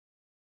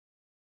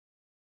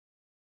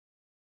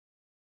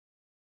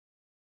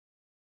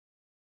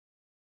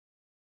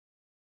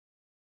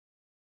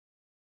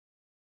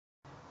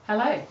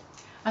Hello.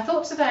 I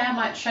thought today I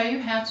might show you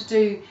how to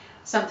do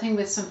something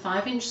with some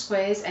 5-inch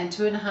squares and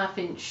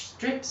 2.5-inch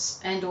strips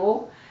and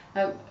all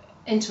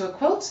into a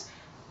quilt,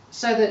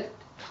 so that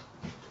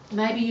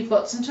maybe you've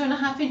got some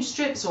 2.5-inch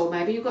strips or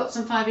maybe you've got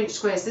some 5-inch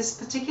squares. This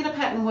particular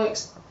pattern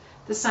works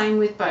the same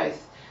with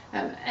both.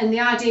 And the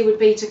idea would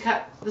be to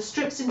cut the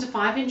strips into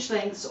 5-inch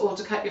lengths, or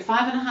to cut your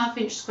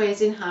 5.5-inch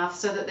squares in half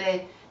so that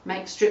they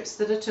make strips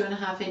that are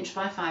 2.5-inch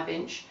by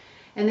 5-inch,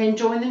 and then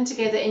join them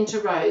together into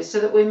rows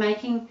so that we're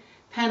making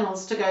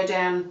panels to go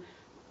down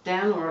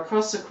or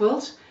across a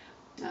quilt,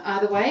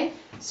 either way.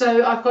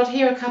 So I've got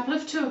here a couple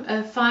of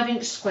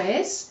 5-inch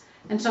squares,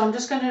 and so I'm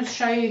just going to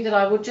show you that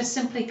I would just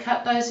simply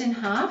cut those in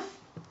half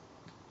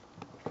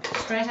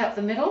straight up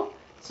the middle.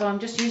 So I'm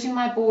just using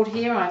my board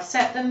here. I've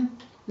sat them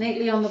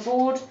neatly on the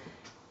board,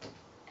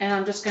 and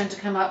I'm just going to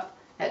come up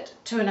at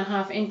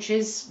 2.5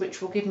 inches,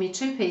 which will give me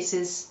 2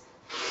 pieces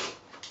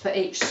for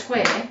each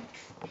square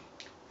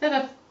that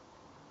are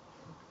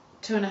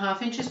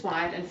 2.5 inches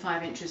wide and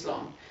 5 inches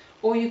long.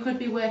 Or you could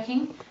be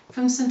working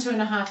from some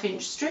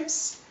 2.5-inch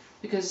strips,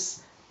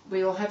 because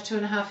we all have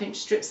 2.5-inch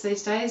strips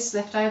these days,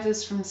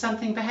 leftovers from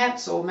something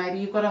perhaps, or maybe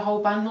you've got a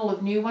whole bundle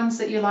of new ones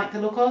that you like the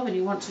look of and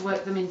you want to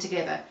work them in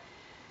together.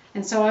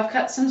 And so I've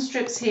cut some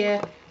strips here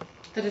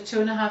that are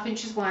 2.5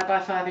 inches wide by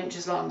 5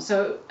 inches long.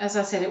 So as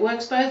I said, it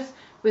works both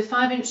with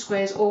 5-inch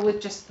squares or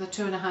with just the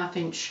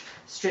 2.5-inch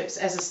strips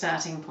as a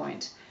starting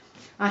point.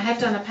 I have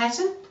done a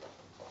pattern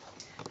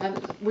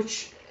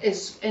which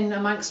is in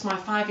amongst my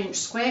 5-inch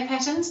square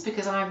patterns,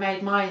 because I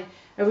made my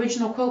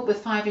original quilt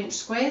with 5-inch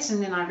squares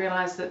and then I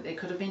realised that it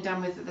could have been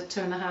done with the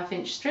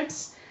 2.5-inch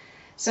strips.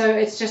 So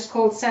it's just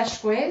called sash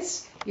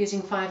squares,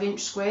 using 5-inch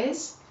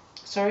squares.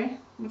 Sorry,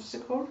 what is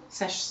it called?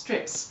 Sash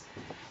strips.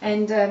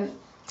 And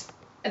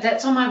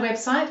that's on my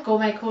website,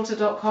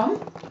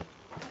 GourmetQuilter.com,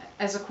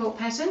 as a quilt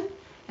pattern.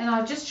 And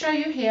I'll just show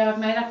you here, I've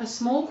made up a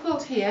small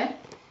quilt here,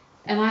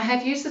 and I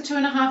have used the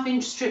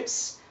 2.5-inch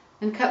strips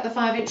and cut the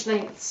 5-inch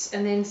lengths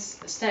and then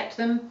stacked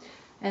them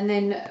and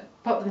then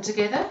put them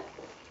together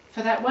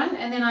for that one.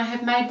 And then I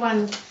have made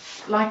one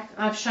like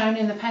I've shown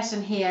in the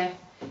pattern here,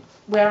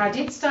 where I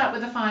did start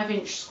with the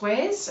 5-inch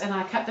squares and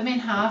I cut them in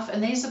half,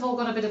 and these have all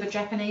got a bit of a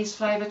Japanese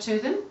flavour to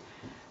them.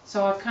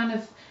 So I've kind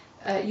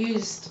of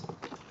used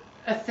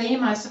a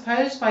theme, I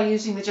suppose, by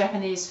using the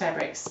Japanese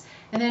fabrics.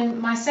 And then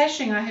my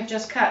sashing, I have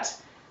just cut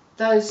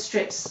those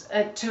strips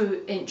at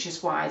 2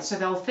 inches wide, so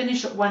they'll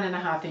finish at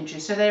 1.5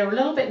 inches. So they're a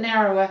little bit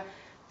narrower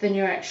than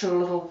your actual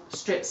little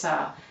strips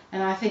are,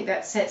 and I think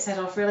that sets that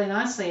off really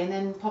nicely. And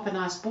then pop a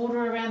nice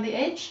border around the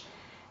edge,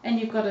 and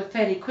you've got a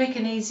fairly quick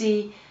and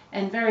easy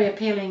and very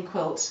appealing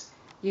quilt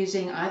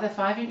using either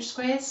 5-inch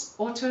squares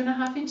or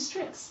 2.5-inch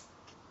strips.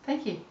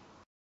 Thank you.